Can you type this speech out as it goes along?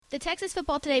The Texas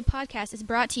Football Today podcast is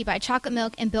brought to you by Chocolate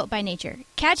Milk and Built by Nature.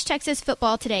 Catch Texas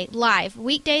Football Today live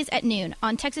weekdays at noon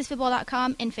on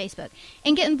TexasFootball.com and Facebook.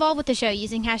 And get involved with the show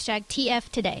using hashtag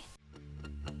TFToday.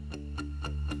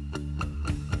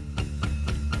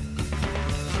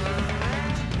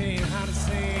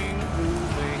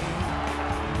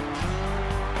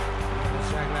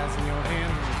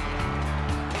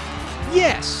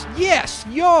 Yes,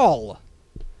 y'all.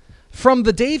 From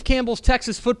the Dave Campbell's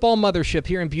Texas Football Mothership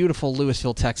here in beautiful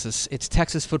Lewisville, Texas, it's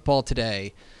Texas Football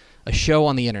Today, a show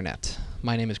on the internet.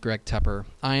 My name is Greg Tepper.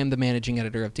 I am the managing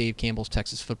editor of Dave Campbell's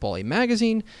Texas Football, a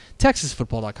magazine,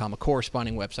 TexasFootball.com, a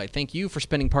corresponding website. Thank you for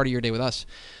spending part of your day with us.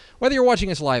 Whether you're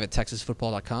watching us live at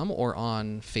TexasFootball.com or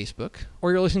on Facebook,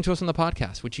 or you're listening to us on the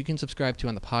podcast, which you can subscribe to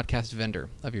on the podcast vendor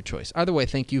of your choice. Either way,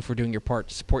 thank you for doing your part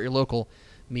to support your local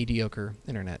mediocre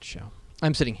internet show.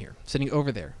 I'm sitting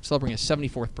over there, celebrating his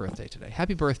 74th birthday today.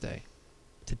 Happy birthday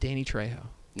to Danny Trejo.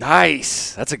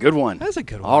 Nice. That's a good one. That's a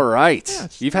good one. All right. Yeah,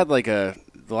 you've had the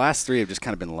last three have just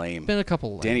kind of been lame. Been a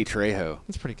couple lame. Danny Trejo.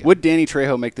 That's pretty good. Would Danny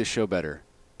Trejo make this show better?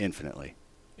 Infinitely.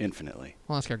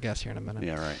 We'll ask our guest here in a minute.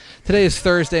 Yeah, right. Today is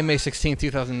Thursday, May 16th,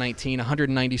 2019,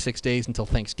 196 days until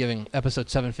Thanksgiving,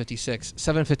 episode 756.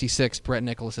 756, Brett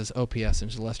Nicholas's OPS in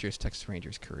his illustrious Texas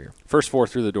Rangers career. First four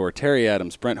through the door, Terry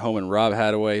Adams, Brent Holman, Rob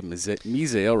Hadaway,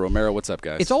 Misael Romero. What's up,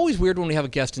 guys? It's always weird when we have a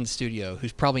guest in the studio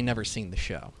who's probably never seen the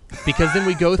show, because then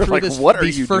we go through like,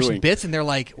 these first doing? bits, and they're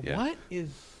like, what is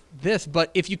this? But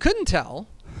if you couldn't tell,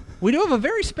 we do have a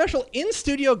very special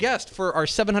in-studio guest for our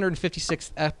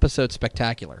 756th episode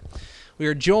spectacular. We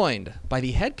are joined by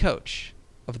the head coach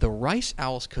of the Rice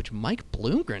Owls. Coach Mike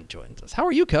Bloomgren joins us. How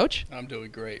are you, Coach? I'm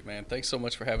doing great, man. Thanks so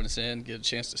much for having us in. Get a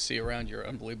chance to see around your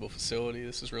unbelievable facility.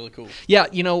 This is really cool. Yeah,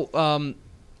 your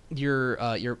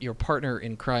partner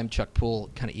in crime, Chuck Poole,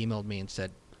 kind of emailed me and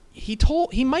said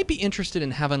he might be interested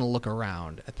in having a look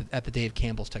around at the Dave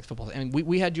Campbell's Texas Football. I mean,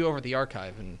 we had you over at the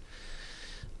archive, and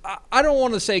I don't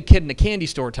want to say kid in a candy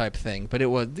store type thing, but it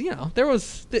was, there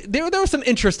was some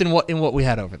interest in what we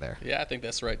had over there. Yeah, I think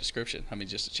that's the right description. I mean,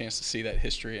 just a chance to see that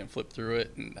history and flip through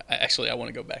it. And I want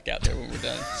to go back out there when we're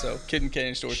done. So kid in a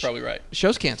candy store is probably right.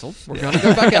 Show's canceled. We're going to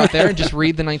go back out there and just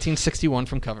read the 1961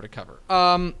 from cover to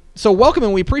cover. So welcome,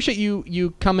 and we appreciate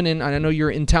you coming in. And I know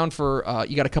you're in town for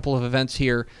you got a couple of events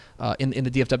here in the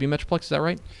DFW Metroplex. Is that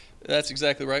right? That's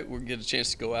exactly right. We'll get a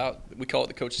chance to go out. We call it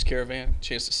the Coach's Caravan, a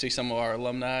chance to see some of our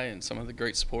alumni and some of the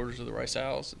great supporters of the Rice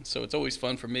Owls. And so it's always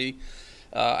fun for me.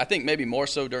 I think maybe more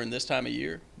so during this time of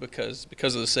year because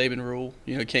of the Saban rule.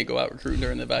 You can't go out recruiting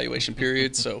during the evaluation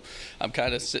period. So I'm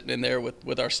kind of sitting in there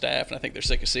with our staff, and I think they're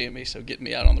sick of seeing me. So getting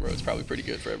me out on the road is probably pretty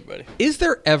good for everybody. Is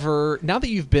there ever, now that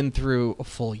you've been through a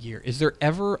full year, is there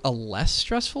ever a less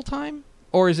stressful time?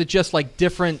 Or is it just like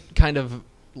different kind of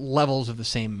levels of the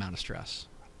same amount of stress?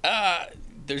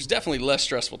 There's definitely less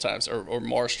stressful times or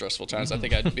more stressful times. I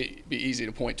think I'd be easy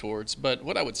to point towards. But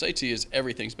what I would say to you is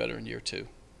everything's better in year two.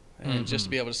 And just to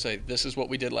be able to say, this is what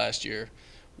we did last year.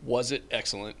 Was it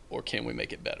excellent, or can we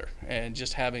make it better? And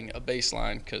just having a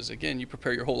baseline, because, again, you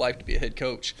prepare your whole life to be a head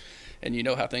coach, and you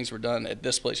know how things were done at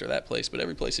this place or that place, but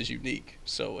every place is unique.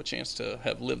 So a chance to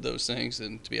have lived those things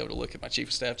and to be able to look at my chief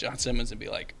of staff, John Simmons, and be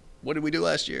like, what did we do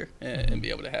last year? And be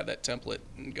able to have that template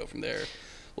and go from there.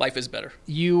 Life is better.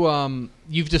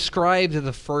 You've described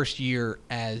the first year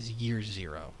as year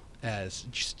zero, as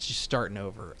just starting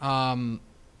over.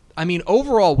 I mean,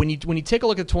 overall, when you take a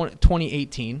look at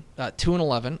 2018,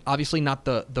 2-11, obviously not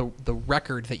the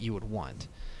record that you would want,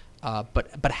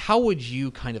 but how would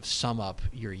you kind of sum up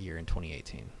your year in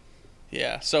 2018?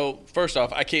 Yeah. So first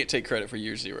off, I can't take credit for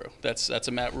year zero. That's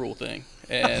a Matt Rule thing,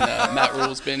 and Matt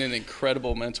Rule's been an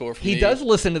incredible mentor for me. He does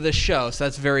listen to this show, so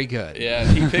that's very good. Yeah,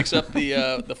 he picks up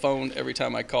the phone every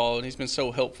time I call, and he's been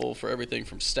so helpful for everything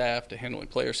from staff to handling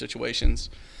player situations.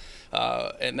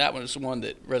 And that one was one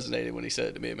that resonated when he said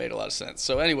it to me. It made a lot of sense.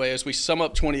 So anyway, as we sum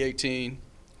up 2018,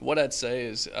 what I'd say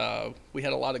is we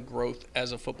had a lot of growth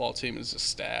as a football team, as a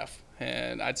staff,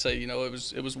 and I'd say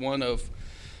it was one of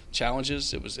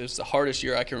challenges. It was the hardest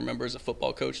year I can remember as a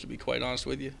football coach, to be quite honest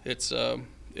with you. It's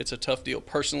a tough deal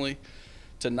personally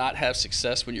to not have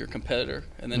success when you're a competitor,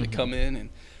 and then to come in and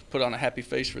put on a happy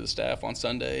face for the staff on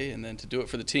Sunday, and then to do it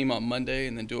for the team on Monday,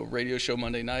 and then do a radio show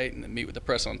Monday night, and then meet with the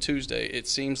press on Tuesday. It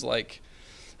seems like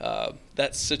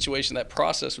that situation, that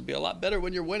process would be a lot better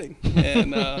when you're winning.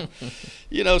 And,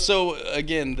 so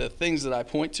again, the things that I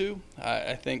point to,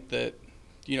 I think that,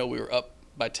 we were up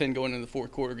by 10 going into the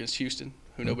fourth quarter against Houston,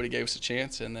 who nobody gave us a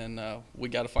chance. And then we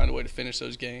got to find a way to finish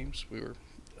those games. We were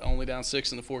only down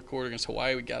 6 in the fourth quarter against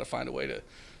Hawaii. We got to find a way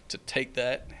to take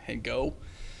that and go.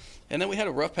 And then we had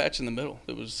a rough patch in the middle.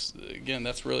 It was, again,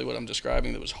 that's really what I'm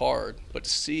describing, that was hard. But to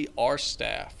see our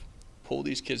staff pull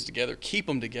these kids together, keep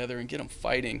them together, and get them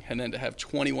fighting, and then to have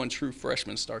 21 true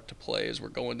freshmen start to play as we're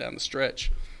going down the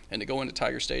stretch, and to go into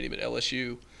Tiger Stadium at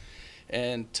LSU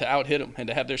and to out-hit them and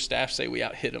to have their staff say we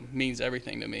out-hit them means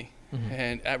everything to me. Mm-hmm.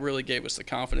 And that really gave us the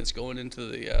confidence going into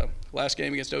the last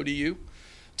game against ODU,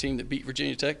 a team that beat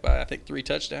Virginia Tech by, I think, 3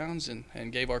 touchdowns,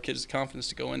 and gave our kids the confidence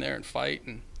to go in there and fight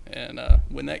and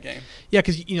win that game. Yeah,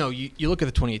 because you look at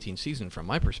the 2018 season from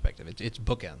my perspective, it's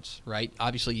bookends, right?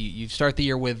 Obviously, you start the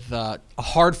year with a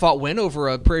hard-fought win over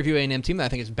a Prairie View A&M team that I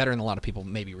think is better than a lot of people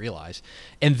maybe realize,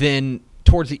 and then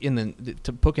to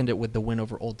bookend it with the win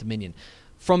over Old Dominion.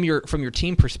 From your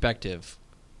team perspective,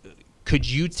 could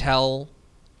you tell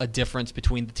a difference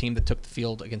between the team that took the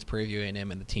field against Prairie View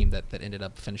A&M and the team that ended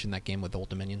up finishing that game with Old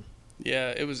Dominion? Yeah,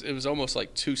 it was almost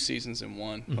like 2 seasons in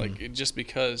one. Mm-hmm. Just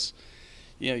because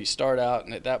you start out,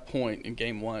 and at that point in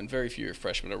game 1, very few of your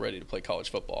freshmen are ready to play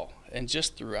college football. And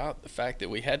just throughout the fact that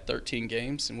we had 13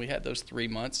 games and we had those 3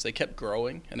 months, they kept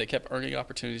growing and they kept earning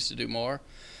opportunities to do more.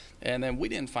 And then we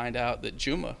didn't find out that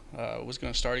Juma was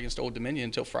going to start against Old Dominion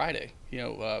until Friday.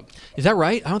 Is that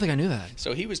right? I don't think I knew that.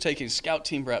 So he was taking scout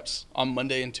team reps on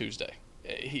Monday and Tuesday.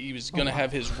 He was going to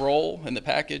have his role in the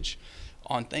package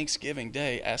on Thanksgiving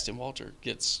Day. Aston Walter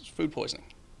gets food poisoning.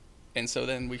 And so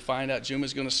then we find out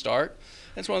Juma's going to start.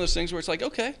 It's one of those things where it's like,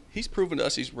 okay, he's proven to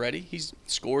us he's ready. He's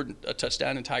scored a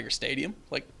touchdown in Tiger Stadium.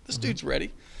 Like, this dude's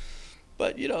ready.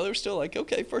 But, they're still like,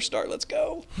 okay, first start, let's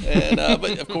go. And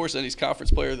but, of course, then he's Conference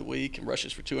Player of the Week and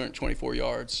rushes for 224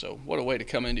 yards. So what a way to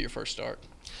come into your first start.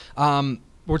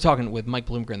 We're talking with Mike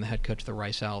Bloomgren, the head coach of the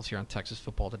Rice Owls here on Texas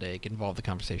Football Today. Get involved in the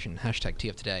conversation, hashtag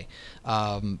TF Today.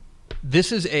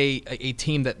 This is a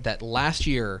team that last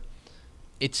year,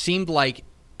 it seemed like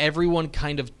everyone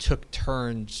kind of took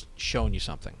turns showing you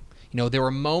something. There were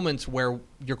moments where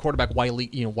your quarterback,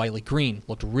 Wiley Green,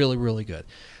 looked really, really good.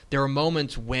 There were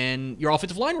moments when your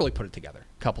offensive line really put it together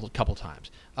a couple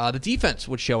times. The defense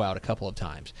would show out a couple of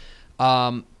times.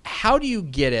 How do you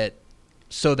get it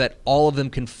so that all of them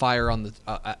can fire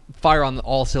on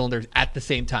all cylinders at the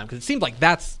same time? Because it seems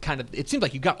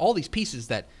like you've got all these pieces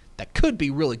that could be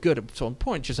really good at some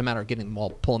point. It's just a matter of getting them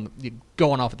all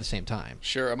going off at the same time.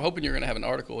 Sure. I'm hoping you're going to have an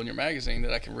article in your magazine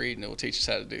that I can read, and it will teach us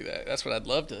how to do that. That's what I'd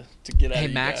love to get out of you guys. Hey,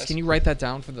 Max, can you write that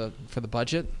down for the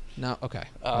budget? No? Okay.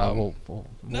 We'll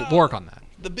work on that.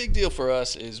 The big deal for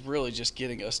us is really just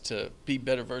getting us to be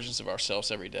better versions of ourselves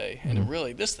every day. And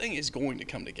really, this thing is going to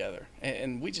come together.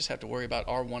 And we just have to worry about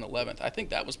our 111th. I think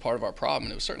that was part of our problem,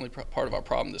 and it was certainly part of our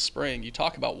problem this spring. You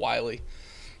talk about Wiley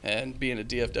and being a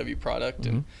DFW product,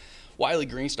 and Wiley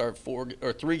Green started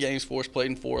 3 games for us,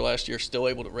 played in 4 last year, still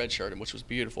able to redshirt him, which was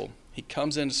beautiful. He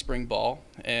comes into spring ball,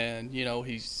 and,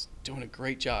 he's doing a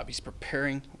great job. He's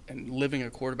preparing and living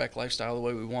a quarterback lifestyle the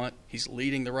way we want. He's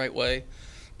leading the right way.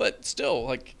 But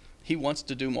still, he wants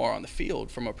to do more on the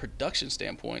field from a production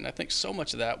standpoint. I think so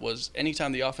much of that was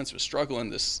anytime the offense was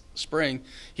struggling this spring,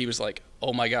 he was like,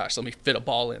 oh, my gosh, let me fit a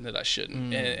ball in that I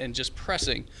shouldn't. And just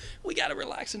pressing. We got to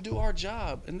relax and do our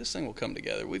job, and this thing will come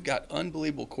together. We've got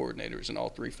unbelievable coordinators in all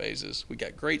 3 phases. We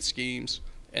got great schemes,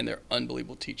 and they're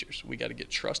unbelievable teachers. We got to get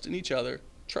trust in each other,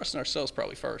 trust in ourselves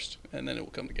probably first, and then it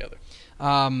will come together.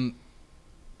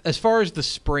 As far as the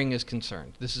spring is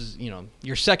concerned, this is,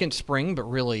 your second spring, but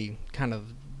really kind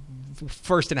of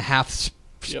first and a half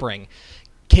spring. Yep.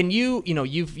 Can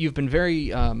you've been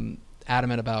very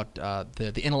adamant about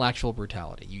the intellectual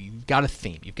brutality. You've got a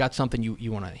theme. You've got something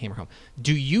you want to hammer home.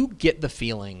 Do you get the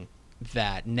feeling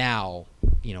that now,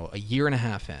 a year and a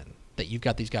half in, that you've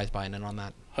got these guys buying in on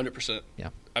that? 100%. Yeah.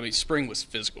 I mean, spring was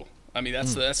physical. I mean,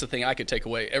 that's the thing I could take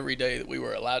away every day that we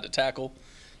were allowed to tackle.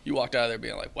 You walked out of there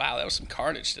being like, wow, that was some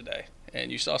carnage today.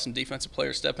 And you saw some defensive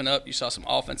players stepping up. You saw some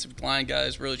offensive line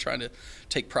guys really trying to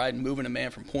take pride in moving a man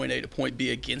from point A to point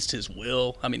B against his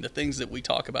will. I mean, the things that we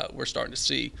talk about, we're starting to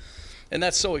see. And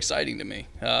that's so exciting to me.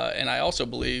 And I also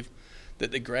believe that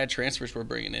the grad transfers we're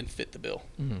bringing in fit the bill.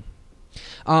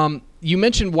 Mm-hmm. You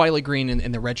mentioned Wiley Green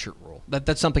and the redshirt rule.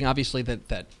 That's something, obviously,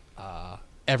 that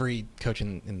every coach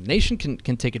in the nation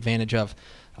can take advantage of.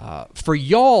 For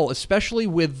y'all, especially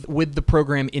with the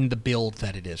program in the build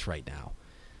that it is right now,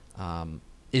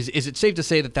 is it safe to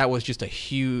say that was just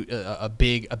a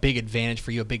big advantage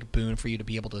for you, a big boon for you to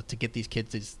be able to get these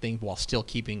kids these things while still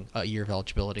keeping a year of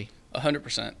eligibility?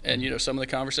 100%. And, some of the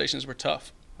conversations were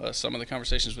tough. Some of the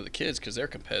conversations with the kids, because they're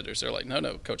competitors, they're like,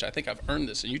 no, Coach, I think I've earned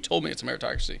this. And you told me it's a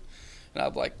meritocracy. And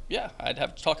I'm like, yeah, I'd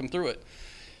have to talk them through it.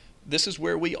 This is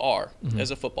where we are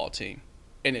as a football team.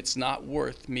 And it's not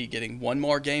worth me getting one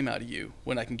more game out of you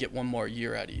when I can get one more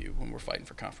year out of you when we're fighting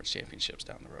for conference championships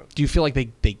down the road. Do you feel like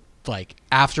they like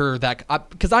after that,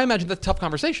 because I imagine that's a tough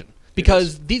conversation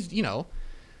because these,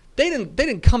 they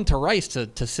didn't come to Rice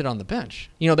to sit on the bench.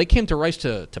 They came to Rice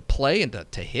to play and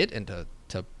to hit and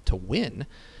to win.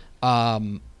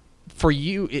 For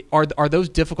you, are those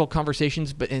difficult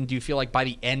conversations? And do you feel like by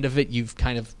the end of it, you've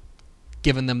kind of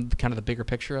given them kind of the bigger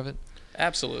picture of it?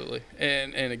 Absolutely.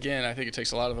 And again, I think it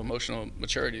takes a lot of emotional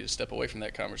maturity to step away from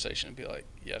that conversation and be like,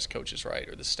 yes, coach is right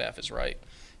or the staff is right.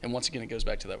 And once again, it goes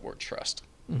back to that word trust,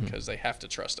 because they have to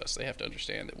trust us. They have to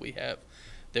understand that we have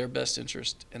their best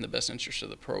interest and the best interest of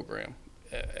the program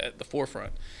at the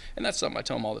forefront. And that's something I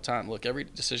tell them all the time. Look, every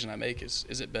decision I make is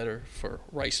it better for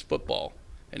Rice football,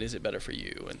 and is it better for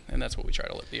you? And that's what we try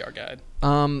to let be our guide.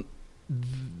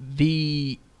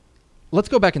 Let's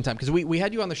go back in time, because we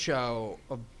had you on the show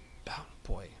about,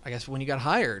 I guess when you got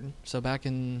hired. So back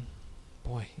in,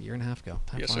 a year and a half ago.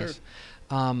 Time flies.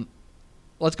 Sir.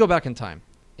 Let's go back in time.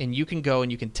 And you can go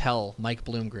and you can tell Mike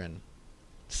Bloomgren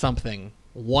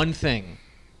one thing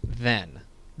then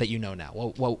that you know now.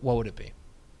 What would it be?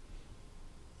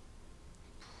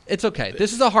 It's okay.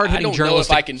 This is a hard-hitting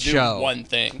journalistic show. I don't know if I can do one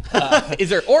thing. Is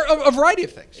there, or a variety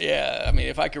of things? Yeah, I mean,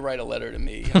 if I could write a letter to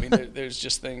me, there's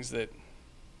just things that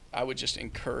I would just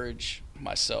encourage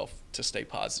myself to stay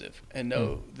positive and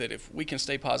know that if we can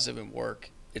stay positive and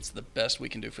work, it's the best we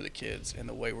can do for the kids and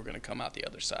the way we're going to come out the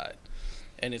other side.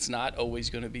 And it's not always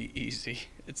going to be easy.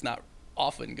 It's not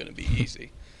often going to be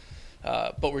easy.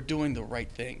 But we're doing the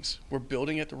right things. We're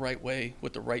building it the right way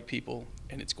with the right people,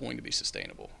 and it's going to be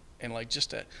sustainable. And just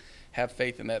to have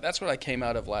faith in that. That's what I came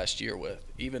out of last year with.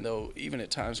 Even at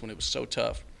times when it was so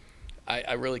tough,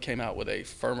 I really came out with a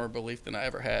firmer belief than I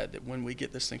ever had that when we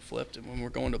get this thing flipped and when we're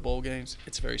going to bowl games,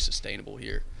 it's very sustainable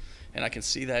here. And I can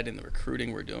see that in the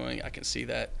recruiting we're doing. I can see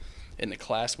that in the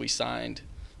class we signed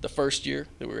the first year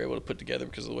that we were able to put together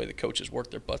because of the way the coaches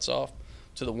worked their butts off,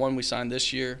 to the one we signed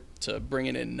this year, to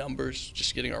bringing in numbers,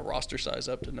 just getting our roster size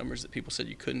up to numbers that people said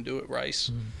you couldn't do at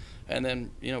Rice. And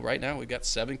then, right now we've got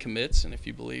 7 commits, and if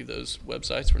you believe those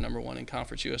websites, we're number 1 in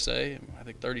Conference USA, and I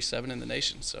think 37 in the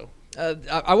nation. So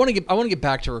I want to get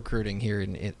back to recruiting here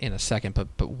in a second,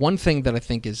 but one thing that I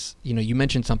think is, you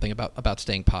mentioned something about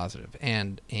staying positive,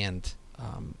 and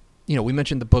we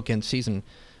mentioned the bookend season.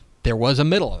 There was a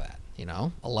middle of that,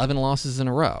 11 losses in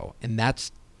a row, and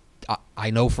that's, I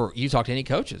know for you talk to any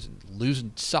coaches,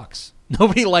 losing sucks.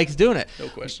 Nobody likes doing it. No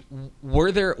question.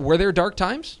 Were there dark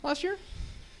times last year?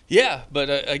 Yeah, but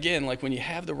again, when you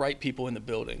have the right people in the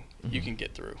building, you can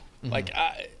get through.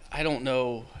 I don't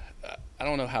know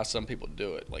how some people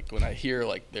do it. When I hear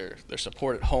their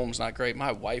support at home's not great,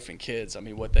 my wife and kids,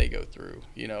 what they go through,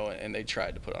 and they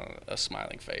tried to put on a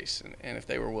smiling face. And if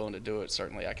they were willing to do it,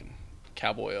 certainly I can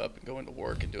cowboy up and go into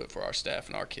work and do it for our staff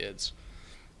and our kids.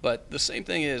 But the same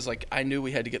thing is, I knew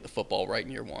we had to get the football right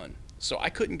in year 1. So I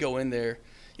couldn't go in there,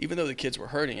 even though the kids were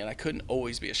hurting, and I couldn't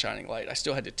always be a shining light. I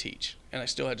still had to teach, and I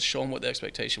still had to show them what the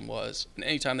expectation was. And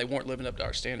anytime they weren't living up to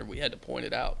our standard, we had to point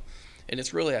it out. And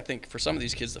it's really, I think, for some of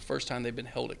these kids, the first time they've been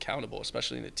held accountable,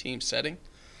 especially in a team setting.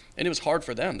 And it was hard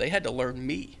for them. They had to learn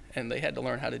me, and they had to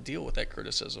learn how to deal with that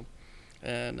criticism.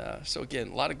 And so, again,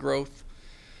 a lot of growth,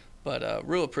 but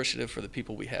real appreciative for the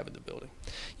people we have in the building.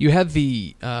 You had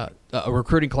the a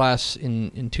recruiting class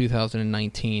in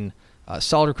 2019,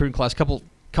 solid recruiting class, couple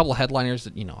of headliners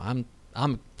that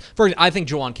I think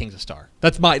Juwan King's a star.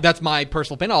 That's my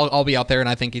personal opinion. I'll be out there and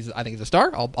I think he's a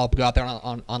star. I'll go out there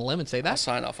on a limb and say that. I'll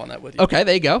sign off on that with you. Okay,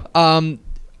 there you go.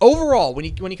 Overall, when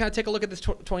you kind of take a look at this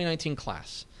 2019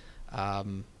 class,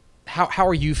 how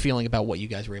are you feeling about what you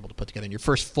guys were able to put together in your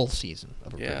first full season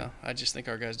of recruiting? Yeah, I just think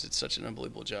our guys did such an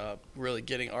unbelievable job, really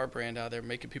getting our brand out there,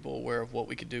 making people aware of what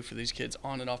we could do for these kids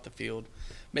on and off the field,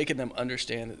 making them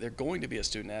understand that they're going to be a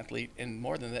student athlete, and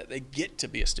more than that, they get to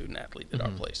be a student athlete at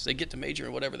our place. They get to major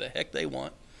in whatever the heck they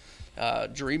want,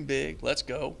 dream big, let's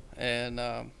go, and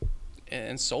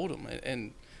sold them.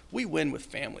 And we win with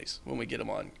families when we get them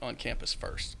on campus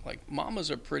first.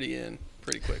 Mamas are pretty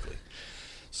quickly.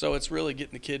 So it's really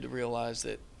getting the kid to realize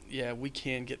that, yeah, we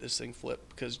can get this thing flipped.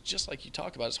 Because just like you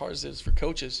talk about, as hard as it is for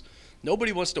coaches,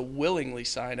 nobody wants to willingly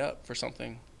sign up for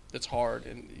something that's hard.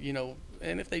 And,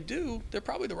 and if they do, they're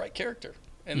probably the right character.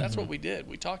 And that's what we did.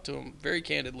 We talked to them very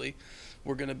candidly.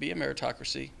 We're going to be a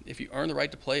meritocracy. If you earn the right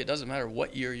to play, it doesn't matter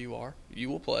what year you are, you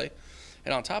will play.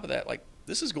 And on top of that,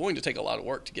 this is going to take a lot of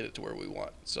work to get it to where we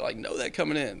want. So know that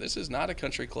coming in. This is not a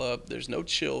country club. There's no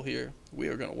chill here. We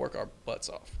are going to work our butts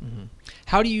off. Mm-hmm.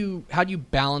 How do you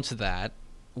balance that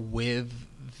with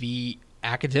the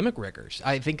academic rigors?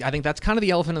 I think that's kind of the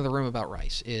elephant in the room about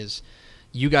Rice is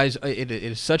you guys. It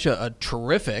is such a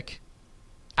terrific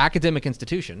academic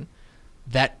institution,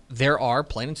 that there are,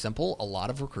 plain and simple, a lot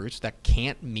of recruits that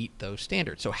can't meet those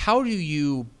standards. So how do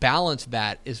you balance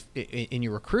that in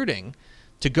your recruiting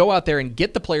to go out there and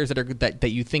get the players that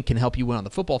you think can help you win on the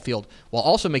football field, while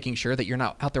also making sure that you're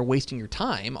not out there wasting your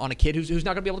time on a kid who's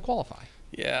not going to be able to qualify?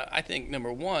 Yeah, I think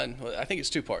number one, I think it's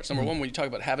two parts. Number one, when you talk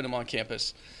about having them on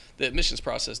campus, the admissions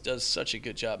process does such a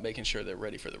good job making sure they're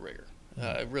ready for the rigor.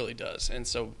 It really does. And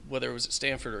so whether it was at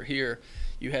Stanford or here,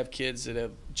 you have kids that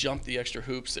have jumped the extra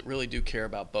hoops that really do care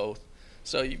about both.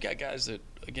 So you've got guys that,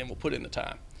 again, will put in the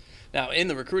time. Now, in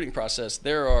the recruiting process,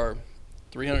 there are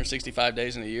 365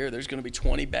 days in a year. There's going to be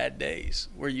 20 bad days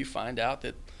where you find out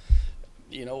that,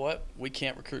 you know what, we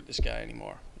can't recruit this guy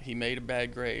anymore. He made a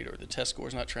bad grade, or the test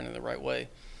score's not trending the right way.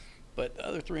 But the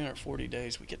other 340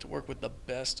 days, we get to work with the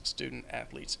best student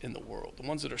athletes in the world, the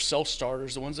ones that are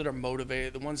self-starters, the ones that are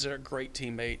motivated, the ones that are great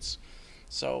teammates.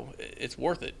 So it's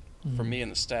worth it for me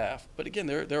and the staff. But again,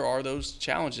 there are those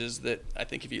challenges that I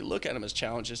think if you look at them as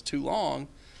challenges too long,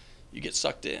 you get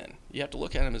sucked in. You have to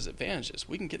look at them as advantages.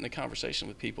 We can get in a conversation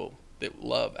with people that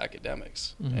love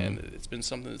academics, and it's been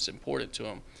something that's important to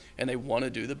them, and they want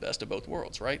to do the best of both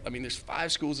worlds, right? I mean, there's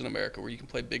 5 schools in America where you can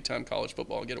play big-time college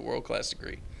football and get a world-class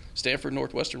degree: Stanford,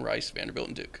 Northwestern, Rice, Vanderbilt,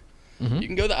 and Duke. You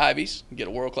can go to the Ivies and get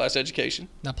a world-class education.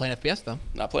 Not playing FBS, though.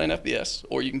 Not playing FBS.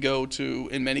 Or you can go to,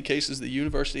 in many cases, the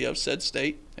University of said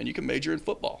state, and you can major in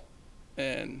football.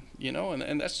 And, you know,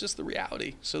 and that's just the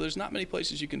reality. So there's not many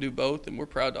places you can do both, and we're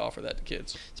proud to offer that to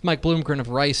kids. It's Mike Bloomgren of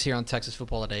Rice here on Texas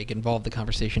Football Today. Get involved in the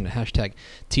conversation at hashtag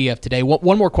TF Today.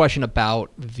 One more question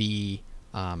about the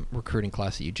recruiting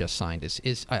class that you just signed.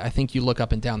 Is I think you look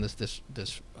up and down this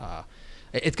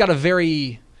it's got a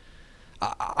very...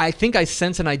 I think I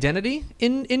sense an identity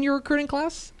in your recruiting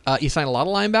class. You sign a lot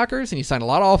of linebackers and you sign a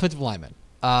lot of offensive linemen.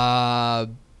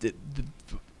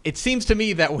 It seems to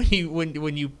me that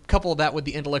when you couple that with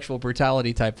the intellectual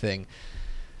brutality type thing,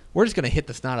 we're just going to hit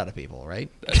the snot out of people,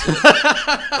 right?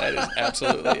 That is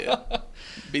absolutely it.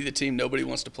 Be the team nobody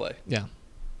wants to play. Yeah.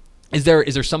 Is there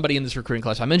somebody in this recruiting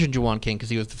class? I mentioned Juwan King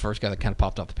because he was the first guy that kind of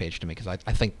popped off the page to me because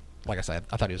I think, like I said,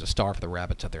 I thought he was a star for the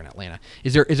Rabbits out there in Atlanta.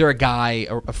 Is there a guy,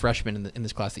 a freshman in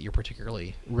this class that you're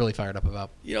particularly really fired up about?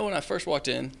 You know, when I first walked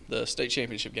in, the state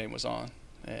championship game was on,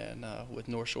 and with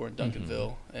North Shore and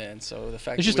Duncanville, and so the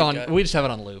fact it's just on. We just have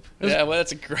it on loop. Yeah, well,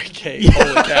 that's a great game.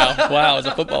 Holy cow! Wow, as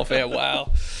a football fan,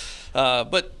 wow.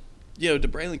 But you know,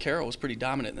 DeBraylon Carroll was pretty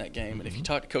dominant in that game, and if you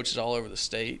talk to coaches all over the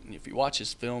state, and if you watch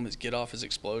his film, his get off, his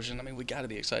explosion, I mean, we got to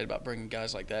be excited about bringing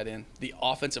guys like that in. The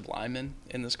offensive linemen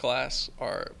in this class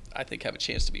I think, have a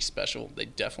chance to be special. They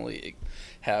definitely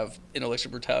have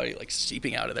intellectual brutality like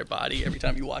seeping out of their body every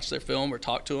time you watch their film or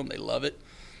talk to them. They love it.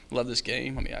 Love this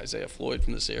game. I mean, Isaiah Floyd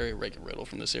from this area, Reagan Riddle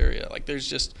from this area. Like, there's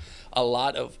just a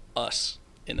lot of us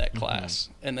in that class.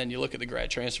 And then you look at the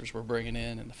grad transfers we're bringing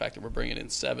in, and the fact that we're bringing in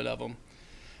 7 of them,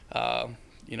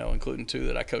 you know, including 2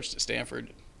 that I coached at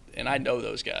Stanford. And I know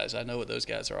those guys. I know what those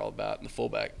guys are all about. And the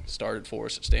fullback started for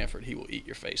us at Stanford. He will eat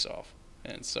your face off.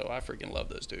 And so I freaking love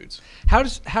those dudes. How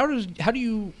do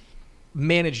you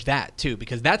manage that too?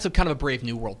 Because that's a kind of a brave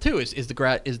new world too. Is the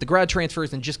grad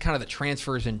transfers and just kind of the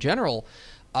transfers in general.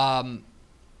 How do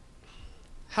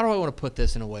I want to put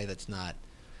this in a way that's not?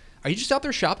 Are you just out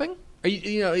there shopping?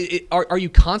 Are are you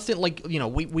constant, like, you know,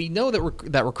 we know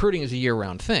that that recruiting is a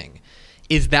year-round thing.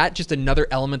 Is that just another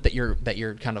element that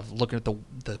you're kind of looking at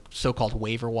the so-called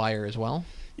waiver wire as well?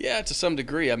 Yeah, to some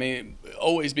degree. I mean,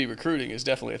 always be recruiting is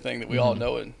definitely a thing that we all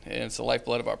know, and it's the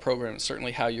lifeblood of our program. It's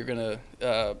certainly how you're going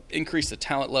to increase the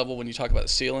talent level when you talk about the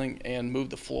ceiling and move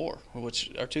the floor,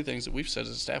 which are 2 things that we've said as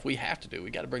a staff we have to do.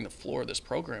 We got to bring the floor of this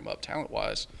program up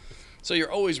talent-wise. So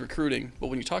you're always recruiting, but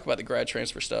when you talk about the grad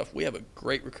transfer stuff, we have a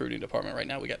great recruiting department right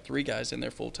now. We got 3 guys in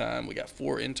there full-time. We got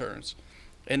 4 interns,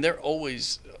 and they're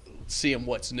always seeing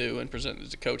what's new and presenting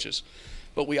it to coaches.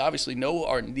 But we obviously know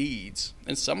our needs,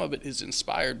 and some of it is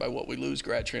inspired by what we lose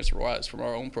grad transfer-wise from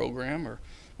our own program or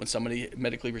when somebody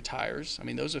medically retires. I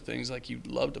mean, those are things like you'd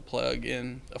love to plug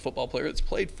in a football player that's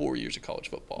played 4 years of college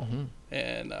football.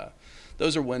 And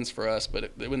those are wins for us.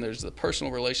 But when there's the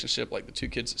personal relationship, like the 2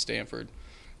 kids at Stanford,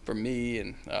 for me,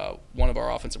 and one of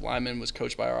our offensive linemen was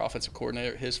coached by our offensive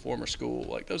coordinator at his former school.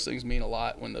 Like, those things mean a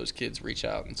lot when those kids reach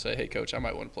out and say, hey, Coach, I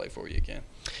might want to play for you again.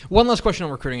 One last question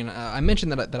on recruiting, and I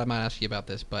mentioned that I might ask you about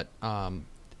this, but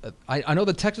I know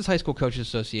the Texas High School Coaches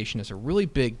Association is a really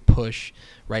big push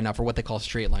right now for what they call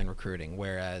straight line recruiting,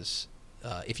 whereas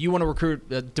if you want to recruit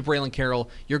DeBraylon Carroll,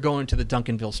 you're going to the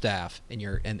Duncanville staff,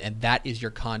 and that is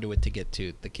your conduit to get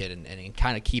to the kid, and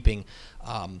kind of keeping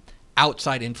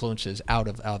outside influences out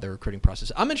of the recruiting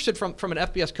process. I'm interested from an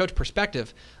FBS coach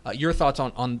perspective, your thoughts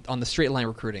on the straight line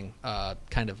recruiting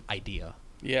kind of idea.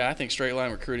 Yeah, I think straight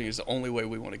line recruiting is the only way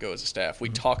we want to go as a staff. We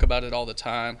talk about it all the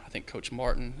time. I think Coach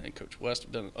Martin and Coach West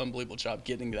have done an unbelievable job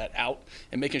getting that out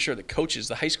and making sure the coaches,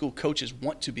 the high school coaches,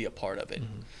 want to be a part of it.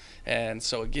 And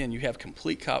so, again, you have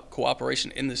complete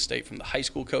cooperation in this state from the high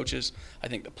school coaches. I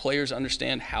think the players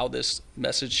understand how this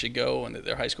message should go and that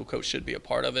their high school coach should be a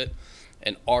part of it.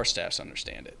 And our staffs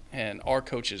understand it. And our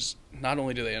coaches, not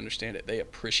only do they understand it, they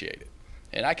appreciate it.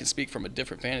 And I can speak from a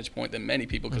different vantage point than many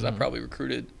people because I probably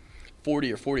recruited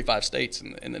 40 or 45 states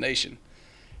in the nation.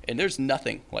 And there's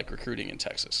nothing like recruiting in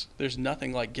Texas. There's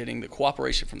nothing like getting the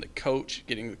cooperation from the coach,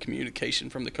 getting the communication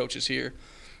from the coaches here.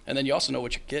 And then you also know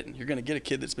what you're getting. You're going to get a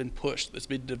kid that's been pushed, that's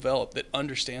been developed, that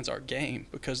understands our game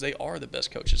because they are the best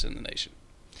coaches in the nation.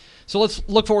 So let's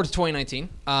look forward to 2019.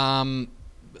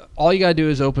 All you got to do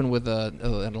is open with an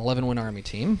 11-win Army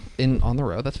team on the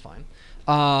road. That's fine.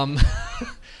 I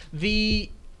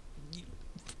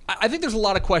think there's a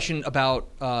lot of question about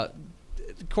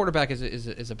quarterback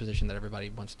is a position that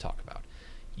everybody wants to talk about.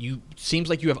 Seems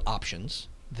like you have options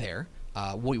there.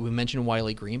 We mentioned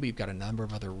Wiley Green, but you've got a number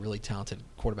of other really talented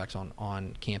quarterbacks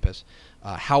on campus.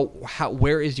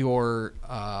 Where's your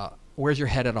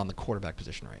head at on the quarterback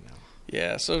position right now?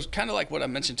 Yeah, so it's kind of like what I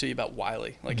mentioned to you about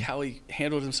Wiley, like how he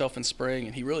handled himself in spring,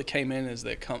 and he really came in as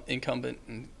the incumbent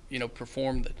and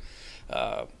performed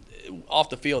off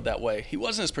the field that way. He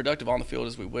wasn't as productive on the field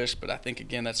as we wished, but I think,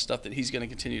 again, that's stuff that he's going to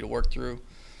continue to work through.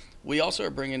 We also are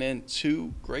bringing in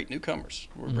two great newcomers.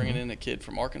 We're bringing in a kid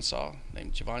from Arkansas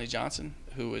named Giovanni Johnson,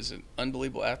 who is an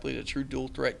unbelievable athlete, a true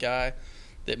dual-threat guy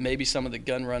that maybe some of the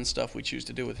gun run stuff we choose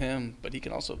to do with him, but he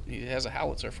has a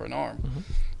howitzer for an arm.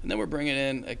 And then we're bringing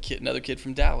in another kid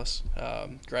from Dallas,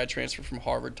 grad transfer from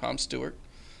Harvard, Tom Stewart,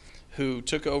 who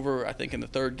took over, I think, in the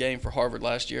third game for Harvard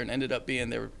last year and ended up being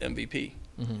their MVP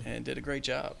and did a great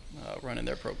job running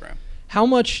their program. How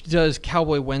much does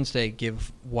Cowboy Wednesday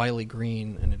give Wiley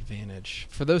Green an advantage?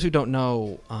 For those who don't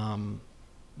know,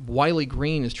 Wiley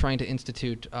Green is trying to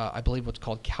institute, I believe, what's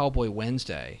called Cowboy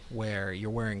Wednesday, where you're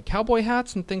wearing cowboy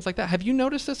hats and things like that. Have you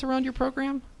noticed this around your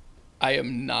program? I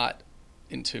am not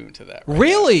in tune to that.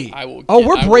 Really?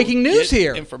 We're breaking news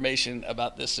here. Information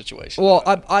about this situation. Well,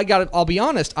 I'll be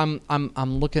honest. I'm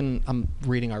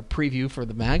reading our preview for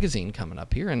the magazine coming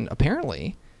up here, and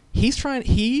apparently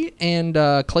he and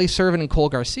Clay Servin and Cole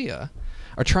Garcia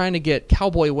are trying to get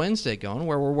Cowboy Wednesday going,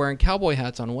 where we're wearing cowboy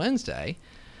hats on Wednesday,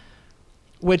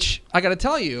 which I got to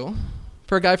tell you,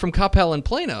 for a guy from Coppell and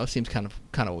Plano, seems kind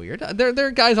of weird. There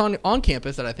are guys on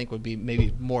campus that I think would be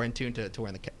maybe more in tune to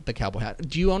wearing the cowboy hat.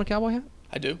 Do you own a cowboy hat?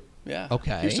 I do, yeah.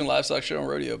 Okay. Houston Livestock Show and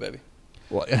Rodeo, baby.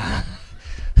 Well,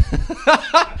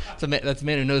 that's a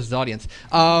man who knows his audience.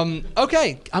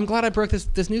 Okay, I'm glad I broke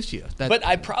this news to you. But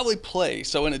I probably play.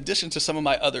 So in addition to some of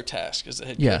my other tasks as the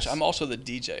head coach, I'm also the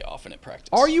DJ often at practice.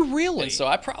 Are you really? And so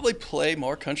I probably play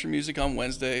more country music on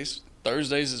Wednesdays.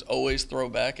 Thursdays is always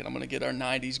throwback, and I'm going to get our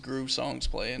 90s groove songs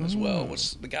playing as well,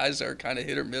 which the guys are kind of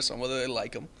hit or miss on whether they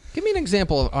like them. Give me an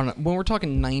example when we're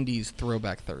talking 90s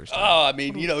throwback Thursday. Oh, I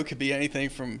mean, it could be anything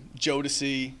from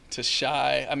Jodeci to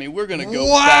Shy. I mean, we're going to go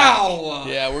back.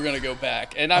 Yeah, we're going to go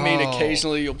back. And, I mean,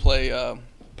 occasionally you'll play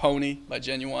Pony by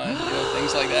Genuine,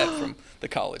 things like that from the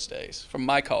college days, from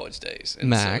my college days. And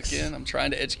Max. So, again, I'm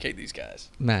trying to educate these guys.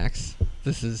 Max,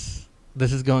 this is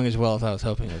going as well as I was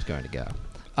hoping it was going to go.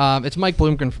 It's Mike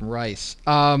Bloomgren from Rice.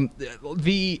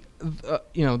 The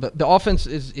offense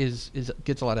is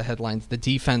gets a lot of headlines. The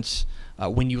defense,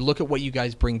 when you look at what you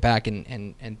guys bring back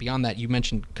and beyond that, you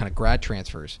mentioned kind of grad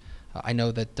transfers. I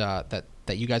know that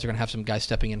you guys are going to have some guys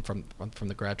stepping in from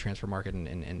the grad transfer market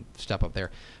and step up there.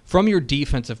 From your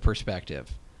defensive perspective,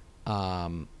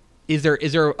 is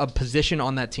there a position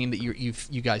on that team that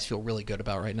you guys feel really good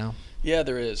about right now? Yeah,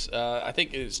 there is. I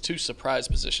think it's two surprise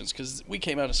positions because we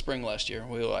came out of spring last year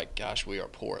and we were like, gosh, we are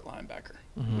poor at linebacker.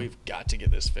 We've got to get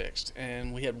this fixed.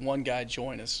 And we had one guy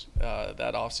join us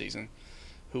that offseason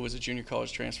who was a junior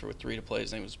college transfer with 3 to play.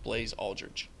 His name was Blaze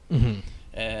Aldridge.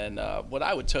 And what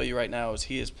I would tell you right now is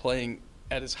he is playing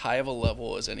at as high of a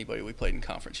level as anybody we played in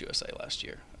Conference USA last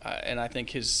year. And I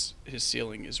think his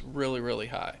ceiling is really, really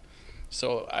high.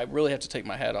 So I really have to take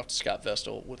my hat off to Scott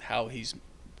Vestal with how he's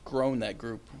grown that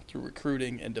group through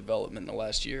recruiting and development in the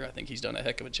last year. I think he's done a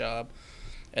heck of a job.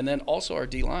 And then also our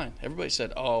D-line. Everybody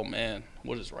said, oh, man,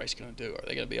 what is Rice going to do? Are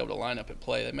they going to be able to line up and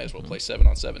play? They may as well play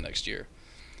 7-on-7 next year.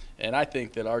 And I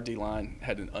think that our D-line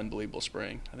had an unbelievable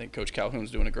spring. I think Coach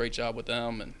Calhoun's doing a great job with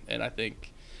them. And I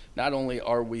think not only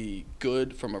are we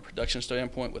good from a production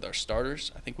standpoint with our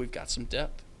starters, I think we've got some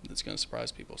depth that's going to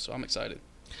surprise people. So I'm excited.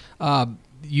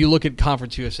 You look at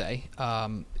Conference USA.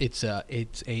 It's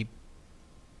a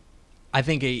I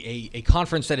think a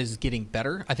conference that is getting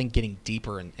better, I think getting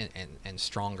deeper and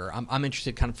stronger. I'm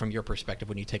interested kind of from your perspective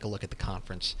when you take a look at the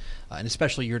conference, and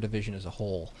especially your division as a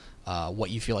whole, what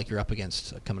you feel like you're up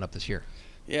against coming up this year.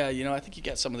 Yeah, I think you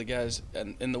got some of the guys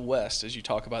in the West, as you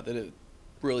talk about, that have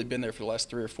really been there for the last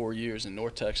 3 or 4 years in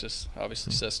North Texas.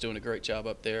 Obviously, Seth's doing a great job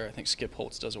up there. I think Skip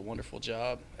Holtz does a wonderful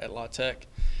job at La Tech.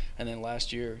 And then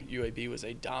last year, UAB was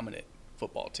a dominant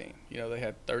football team. They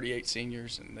had 38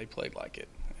 seniors, and they played like it.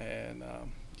 And,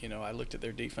 I looked at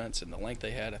their defense and the length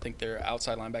they had. I think their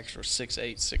outside linebackers were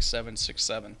 6'8", 6'7",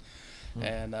 6'7".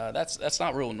 And that's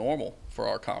not real normal for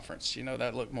our conference.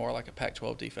 That looked more like a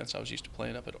Pac-12 defense I was used to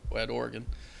playing up at Oregon.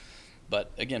 But,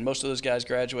 again, most of those guys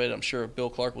graduated. I'm sure Bill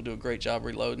Clark will do a great job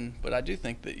reloading. But I do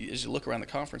think that as you look around the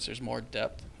conference, there's more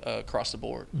depth across the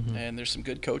board. Mm-hmm. And there's some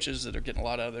good coaches that are getting a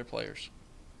lot out of their players.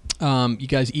 You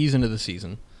guys ease into the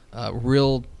season.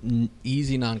 Real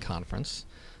easy non-conference.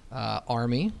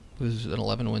 Army, who's an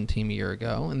 11-win team a year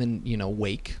ago. And then,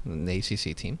 Wake, the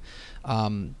ACC team.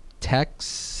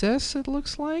 Texas, it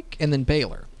looks like. And then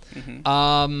Baylor.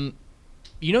 Mm-hmm.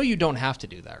 You don't have to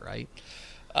do that, right?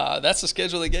 That's the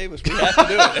schedule they gave us. We have to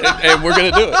do it, and we're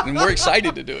going to do it, and we're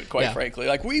excited to do it, quite frankly.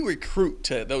 Like, we recruit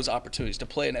to those opportunities, to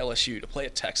play in LSU, to play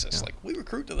at Texas. Yeah. Like, we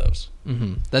recruit to those.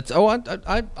 Mm-hmm.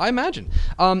 I imagine.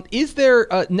 Is there,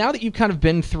 now that you've kind of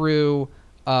been through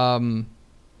a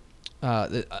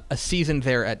season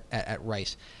there at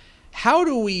Rice, how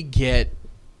do we get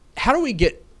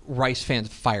Rice fans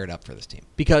fired up for this team?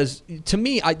 Because to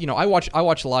me, I watched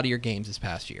a lot of your games this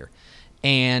past year,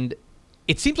 and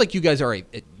it seems like you guys are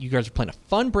playing a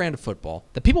fun brand of football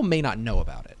that people may not know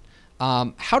about it.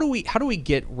 How do we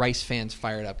get Rice fans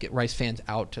fired up, get Rice fans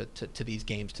out to these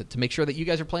games to make sure that you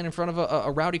guys are playing in front of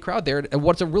a rowdy crowd there at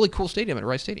what's a really cool stadium at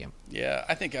Rice Stadium? Yeah,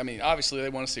 I think, obviously they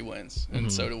want to see wins, and mm-hmm.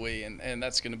 so do we, and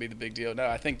that's going to be the big deal. Now,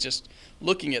 I think just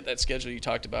looking at that schedule you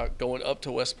talked about, going up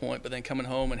to West Point, but then coming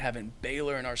home and having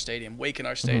Baylor in our stadium, Wake in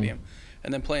our stadium, mm-hmm.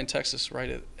 and then playing Texas right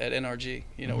at NRG,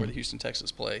 mm-hmm. where the Houston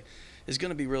Texans play, is going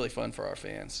to be really fun for our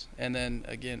fans. And then,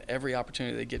 again, every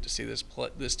opportunity they get to see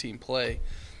this team play,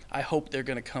 I hope they're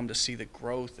going to come to see the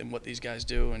growth in what these guys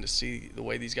do and to see the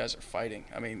way these guys are fighting.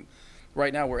 I mean,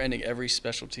 right now we're ending every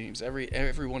special teams, every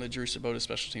one of Drew Sabota's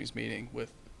special teams meeting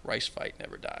with Rice Fight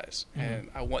Never Dies. Mm-hmm. And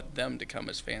I want them to come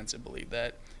as fans and believe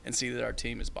that and see that our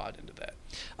team is bought into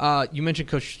that. You mentioned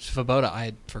Coach Svoboda. I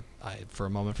had for a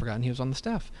moment forgotten he was on the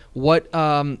staff. What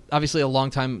obviously a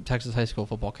longtime Texas high school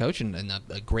football coach and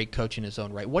a great coach in his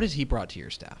own right. What has he brought to your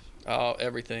staff?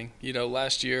 Everything.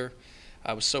 Last year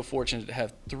I was so fortunate to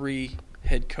have 3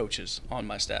 head coaches on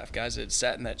my staff, guys that had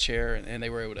sat in that chair and they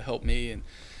were able to help me. And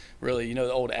really,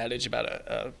 the old adage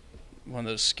about one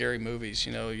of those scary movies,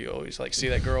 you always see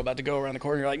that girl about to go around the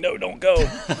corner, you're like, no, don't go.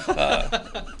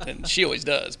 And she always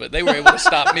does, but they were able to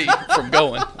stop me from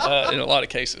going in a lot of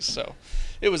cases. So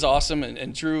it was awesome,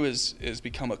 and Drew is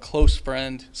become a close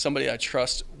friend, somebody I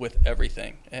trust with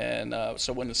everything. And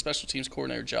so when the special teams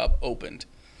coordinator job opened,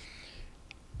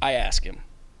 I asked him,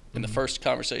 and the first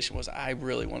conversation was, I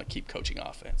really want to keep coaching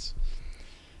offense.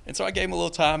 And so I gave him a little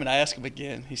time, and I asked him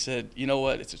again. He said, you know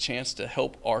what, it's a chance to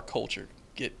help our culture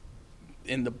get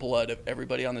in the blood of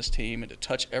everybody on this team and to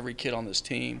touch every kid on this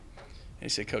team. And he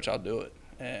said, Coach, I'll do it.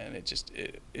 And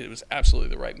it was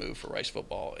absolutely the right move for Rice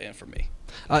football and for me.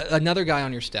 Another guy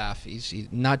on your staff, he's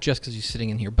not just because he's sitting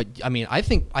in here, but I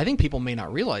think people may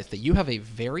not realize that you have a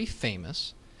very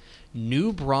famous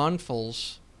New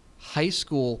Braunfels high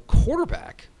school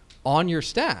quarterback on your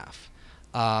staff.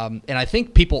 And I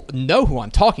think people know who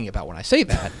I'm talking about when I say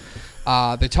that.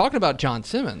 They're talking about John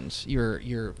Simmons,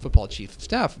 your football chief of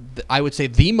staff. I would say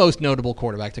the most notable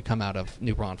quarterback to come out of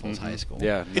New Braunfels High School.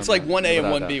 Yeah, it's like 1A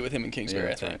and 1B with him in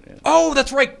Kingsbury, I think. Right, yeah. Oh,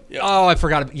 that's right. Yeah. Oh, I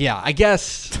forgot. Yeah, I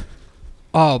guess.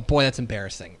 Oh boy, that's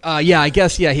embarrassing. I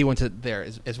guess he went to there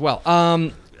as well.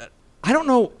 I don't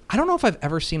know if I've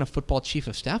ever seen a football chief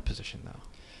of staff position though.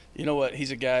 You know what?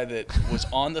 He's a guy that was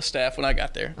on the staff when I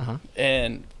got there,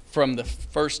 and from the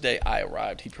first day I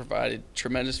arrived, he provided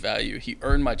tremendous value. He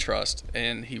earned my trust,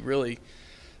 and he really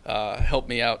helped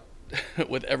me out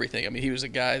with everything. I mean, he was a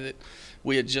guy that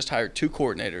we had just hired 2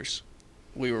 coordinators.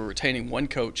 We were retaining 1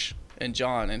 coach, and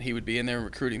John, and he would be in there in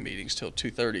recruiting meetings till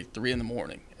 2:30, 3 in the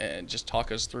morning, and just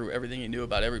talk us through everything he knew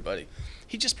about everybody.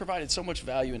 He just provided so much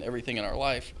value in everything in our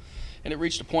life, and it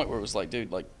reached a point where it was like,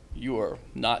 dude, you are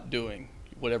not doing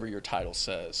whatever your title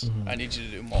says. Mm-hmm. I need you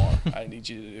to do more. I need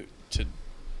you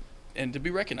to be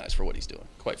recognized for what he's doing,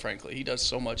 quite frankly. He does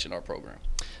so much in our program.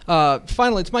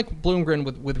 Finally, it's Mike Bloomgren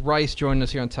with Rice joining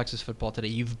us here on Texas Football Today.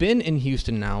 You've been in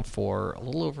Houston now for a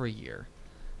little over a year.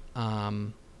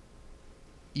 You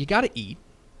got to eat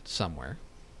somewhere.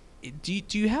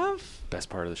 do you have Best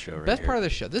part of the show, right? best here. part of the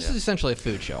show? This is essentially a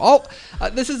food show.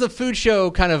 This is a food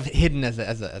show, kind of hidden as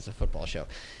a football show.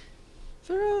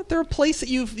 Is there a place that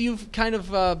you've kind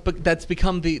of that's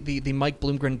become the Mike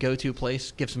Bloomgren go-to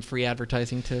place? Give some free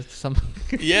advertising to some.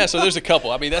 Yeah, so there's a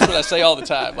couple. I mean, that's what I say all the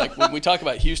time. Like when we talk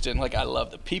about Houston, like I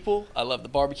love the people, I love the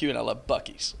barbecue, and I love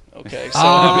Buc-ee's. Okay, so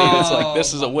I mean, it's like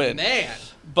this is a win. Man.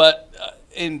 But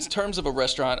in terms of a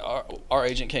restaurant, our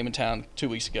agent came in town 2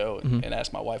 weeks ago and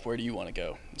asked my wife, "Where do you want to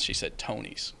go?" And she said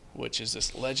Tony's, which is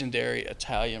this legendary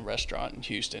Italian restaurant in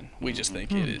Houston. We just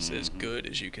think it is as good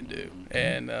as you can do.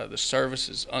 And the service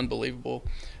is unbelievable.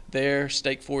 There,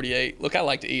 Steak 48. Look, I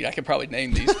like to eat. I could probably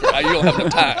name these. You don't have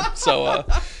enough time. So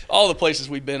all the places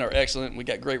we've been are excellent. We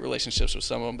got great relationships with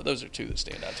some of them, but those are two that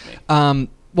stand out to me.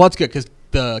 Well, it's good because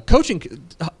the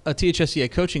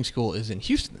THSCA coaching school is in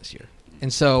Houston this year.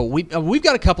 And so we've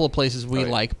got a couple of places we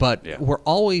like, but we're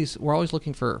always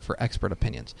looking for expert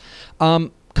opinions.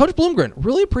 Coach Bloomgren,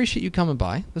 really appreciate you coming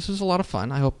by. This was a lot of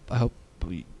fun. I hope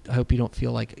you don't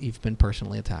feel like you've been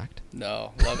personally attacked.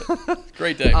 No, love it.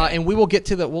 Great day. And we'll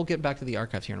get back to the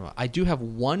archives here in a while. I do have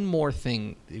one more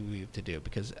thing that we have to do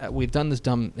because we've done this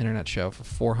dumb internet show for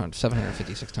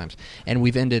 756 times, and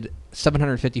we've ended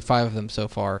 755 of them so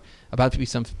far. About to be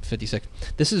some 56.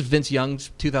 This is Vince Young's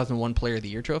 2001 Player of the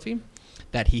Year trophy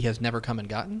that he has never come and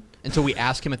gotten, and so we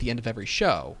ask him at the end of every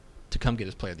show to come get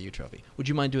his Player of the Year trophy. Would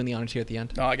you mind doing the honors here at the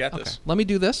end? No, I got this. Let me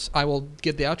do this. I will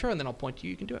get the outro, and then I'll point to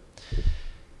you. You can do it.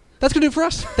 That's going to do it for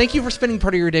us. Thank you for spending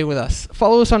part of your day with us.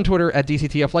 Follow us on Twitter at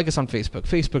DCTF. Like us on Facebook,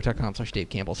 facebook.com/Dave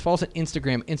Campbell's. Follow us on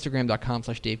Instagram,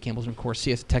 instagram.com/Dave Campbell's. And, of course,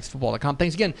 see us at texasfootball.com.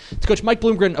 Thanks again to Coach Mike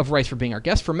Bloomgren of Rice for being our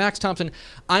guest. For Max Thompson,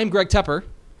 I'm Greg Tepper.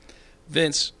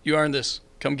 Vince, you earned this.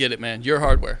 Come get it, man. Your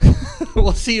hardware.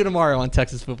 We'll see you tomorrow on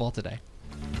Texas Football Today.